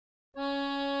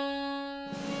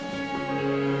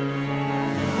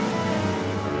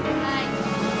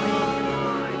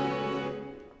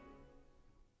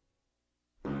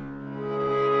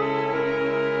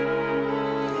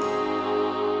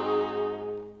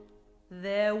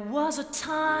There was a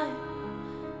time,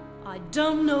 I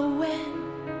don't know when,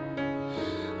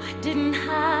 I didn't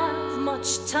have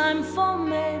much time for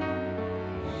men.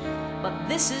 But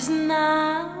this is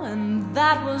now and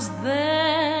that was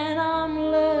then. I'm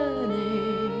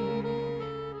learning.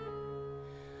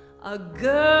 A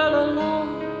girl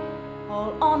alone,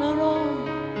 all on her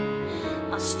own,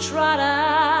 must try to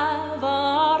have a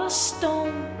heart of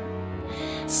stone.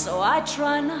 So I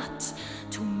try not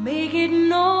to make it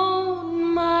known,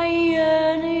 my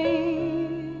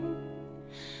yearning.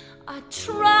 I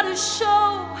try to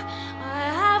show I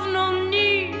have no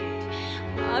need,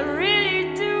 I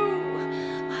really do.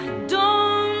 I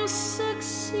don't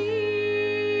succeed.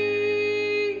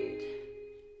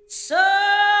 So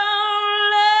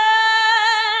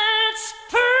let's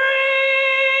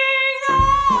bring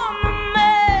on the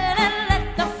men and let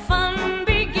the fun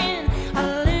begin. A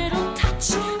little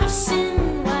touch of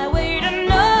sin, why wait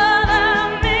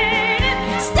another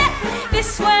minute? Step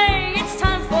this way, it's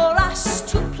time for us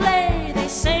to play. They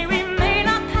say we may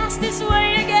not pass this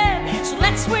way again, so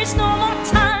let's waste no more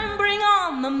time. Bring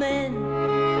on the men.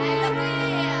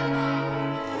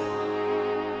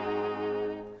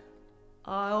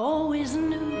 I always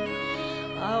knew,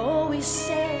 I always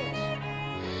said,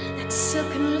 that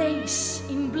silken lace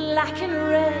in black and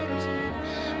red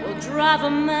will drive a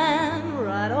man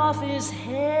right off his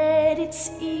head. It's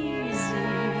easy.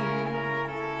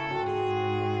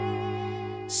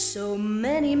 So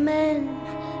many men,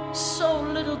 so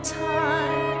little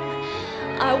time.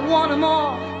 I want them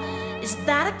all. Is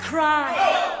that a cry?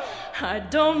 I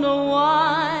don't know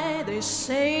why they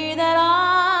say that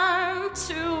I'm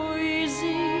too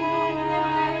easy.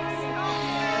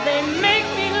 They make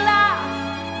me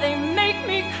laugh, they make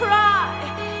me cry,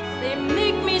 they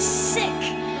make me sick,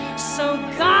 so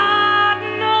God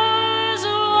knows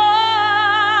why.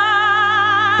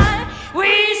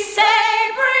 We say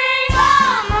bring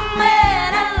on the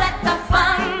men and let the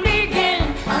fun begin.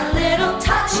 A little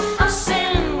touch of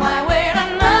sin, why wait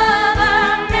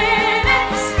another minute?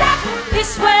 Step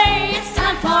this way, it's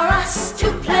time for us to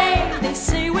play. They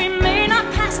say we may not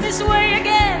pass this way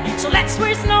again, so let's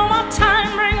waste no more time.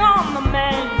 Bring on the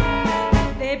men.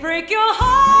 They break your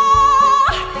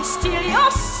heart, they steal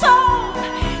your soul,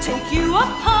 take you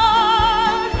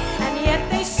apart, and yet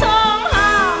they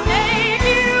somehow make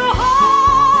you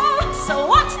whole. So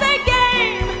what's their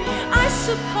game? I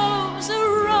suppose a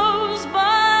rose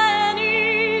by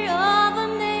any other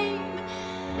name.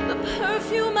 The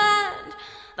perfume and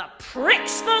the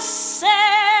prick's the same.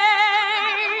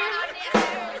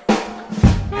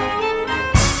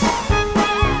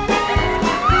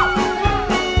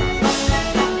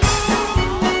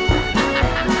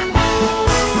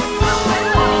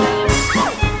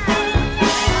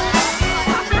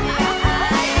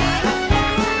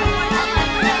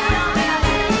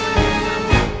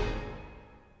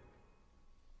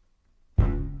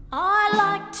 I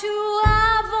like to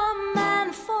have a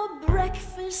man for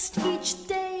breakfast each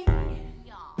day.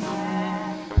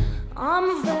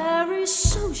 I'm very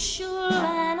social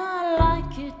and I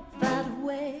like it that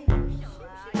way.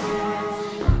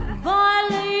 By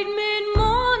late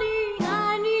mid-morning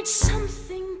I need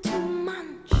something to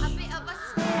munch,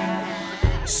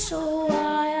 so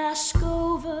I ask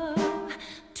over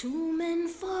 2 men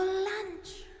for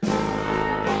lunch.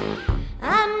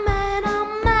 And men are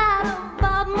mad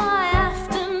about my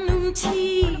afternoon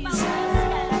teas.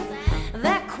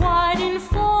 They're quite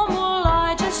informal,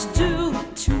 I just do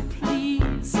it to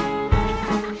please.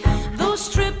 Those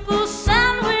triple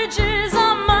sandwiches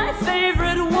are my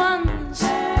favorite ones.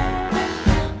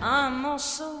 I'm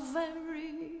also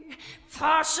very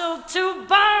partial to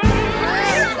buns.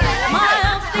 My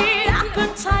healthy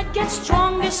appetite gets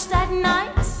strongest at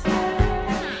night.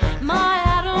 My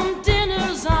Adam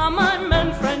dinners are my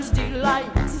men friends'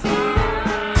 delight.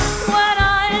 When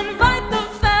I invite the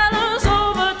fellas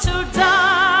over to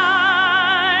dine,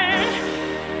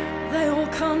 they all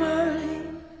come early,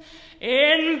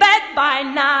 in bed by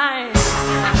 9.